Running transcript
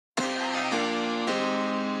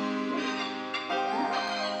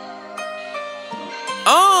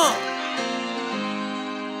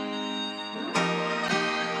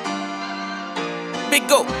Big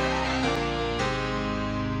go.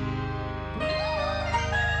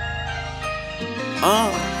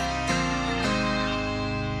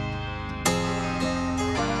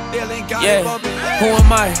 Yeah, who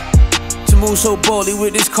am I to move so boldly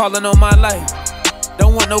with this calling on my life?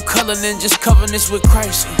 Don't want no color, then just covenants with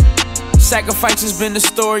Christ. Sacrifice has been the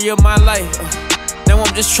story of my life. Now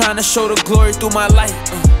I'm just trying to show the glory through my life.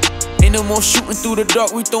 Ain't no more shooting through the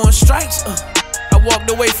dark, we throwing strikes. I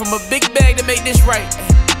walked away from a big bag to make this right.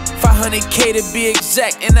 500K to be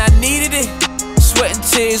exact, and I needed it. Sweat and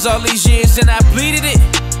tears all these years, and I bleeded it.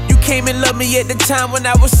 You came and loved me at the time when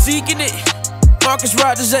I was seeking it. Marcus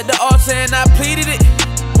Rogers at the altar, and I pleaded it.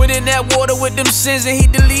 Went in that water with them sins, and he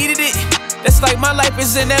deleted it. That's like my life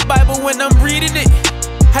is in that Bible when I'm reading it.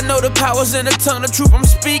 I know the power's in the tongue, the truth, I'm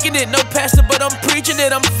speaking it. No pastor, but I'm preaching it,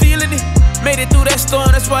 I'm feeling it. Made it through that storm,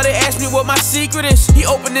 that's why they asked me what my secret is. He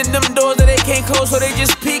opening them doors that they can't close, so they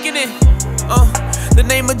just peeking it. The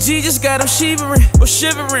name of Jesus got them shivering, or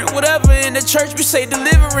shivering, whatever. In the church we say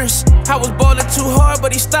deliverance. I was balling too hard,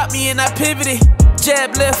 but he stopped me and I pivoted.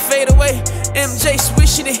 Jab left, fade away, MJ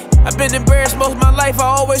swishing it. I've been embarrassed most of my life, I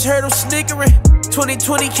always heard him snickering.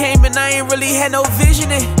 2020 came and I ain't really had no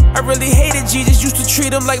vision. I really hated Jesus, used to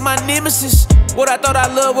treat him like my nemesis. What I thought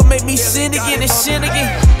I loved would make me sin again and sin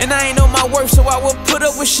again. And I ain't know my worth, so I would put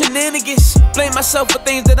up with shenanigans. Blame myself for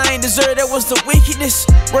things that I ain't deserve, that was the wickedness.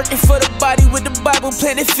 Working for the body with the Bible,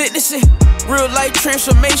 Planet Fitness. Real life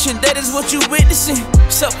transformation, that is what you witnessing.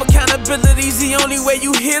 Self-accountability's the only way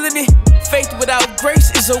you healing it. Faith without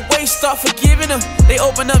grace is a waste, start forgiving them. They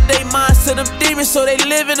open up their minds to them demons, so they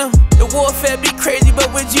live in them. The warfare be crazy, but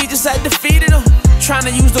with Jesus I defeated them. Trying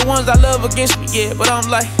to use the ones I love against me, yeah, but I'm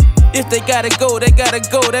like, if they gotta go, they gotta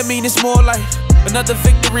go, that mean it's more life. Another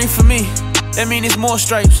victory for me, that mean it's more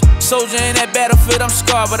stripes. Soldier in that battlefield, I'm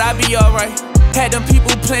scarred, but I be alright. Had them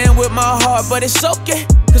people playing with my heart, but it's okay,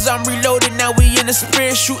 cause I'm reloaded, now we in the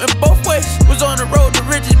spirit shooting both ways. Was on the road to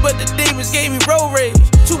riches, but the demons gave me road rage.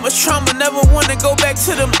 Too much trauma, never wanna go back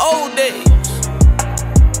to them old days.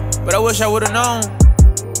 But I wish I would've known.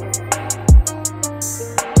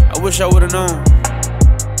 I wish I would've known.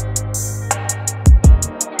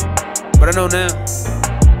 But I know now.